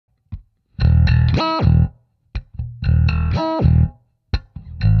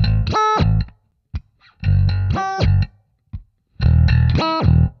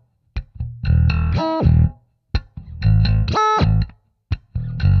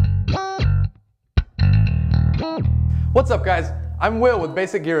What's up guys, I'm Will with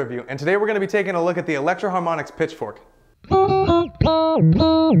Basic Gear Review, and today we're going to be taking a look at the Electro Harmonix pitchfork.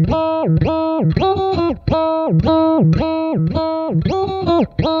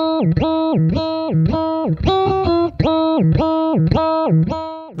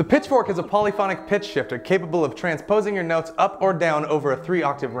 The pitchfork is a polyphonic pitch shifter capable of transposing your notes up or down over a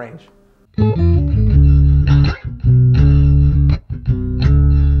 3-octave range.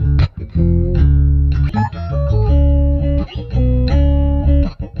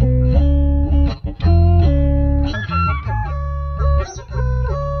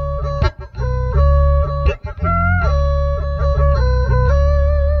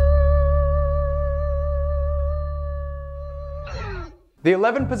 The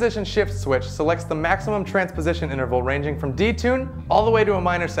 11-position shift switch selects the maximum transposition interval ranging from D tune all the way to a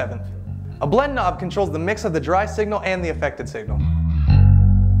minor 7th. A blend knob controls the mix of the dry signal and the affected signal.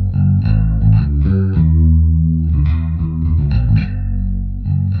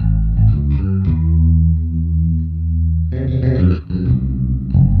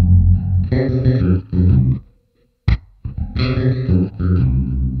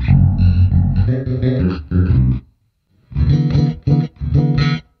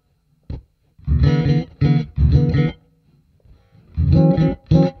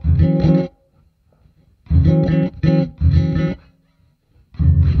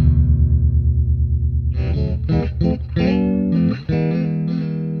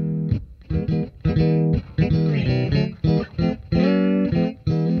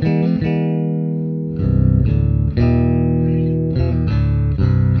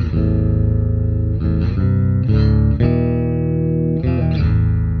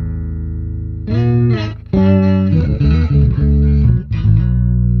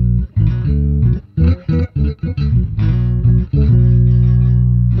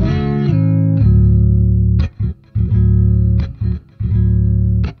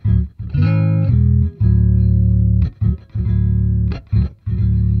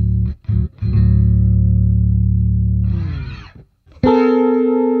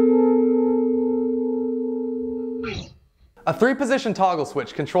 A 3-position toggle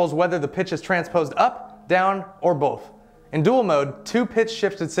switch controls whether the pitch is transposed up, down, or both. In dual mode, 2 pitch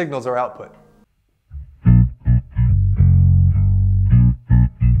shifted signals are output.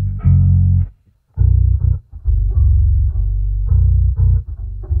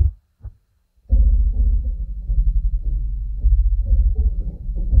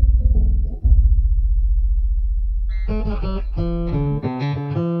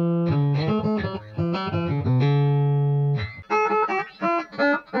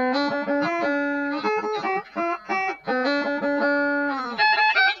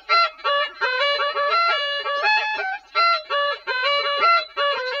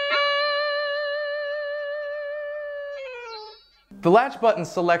 The latch button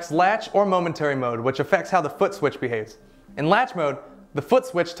selects latch or momentary mode, which affects how the foot switch behaves. In latch mode, the foot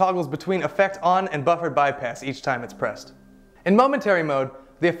switch toggles between effect on and buffered bypass each time it's pressed. In momentary mode,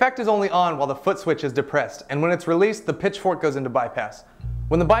 the effect is only on while the foot switch is depressed, and when it's released, the pitchfork goes into bypass.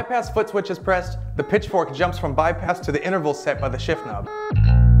 When the bypass foot switch is pressed, the pitchfork jumps from bypass to the interval set by the shift knob.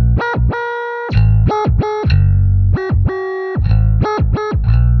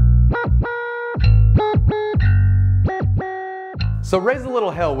 So raise a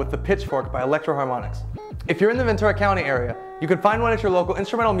little hell with the Pitchfork by Electro Harmonix. If you're in the Ventura County area, you can find one at your local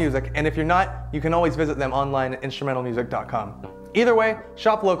instrumental music, and if you're not, you can always visit them online at instrumentalmusic.com. Either way,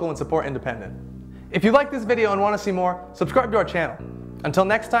 shop local and support independent. If you like this video and want to see more, subscribe to our channel. Until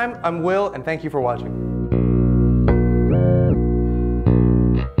next time, I'm Will, and thank you for watching.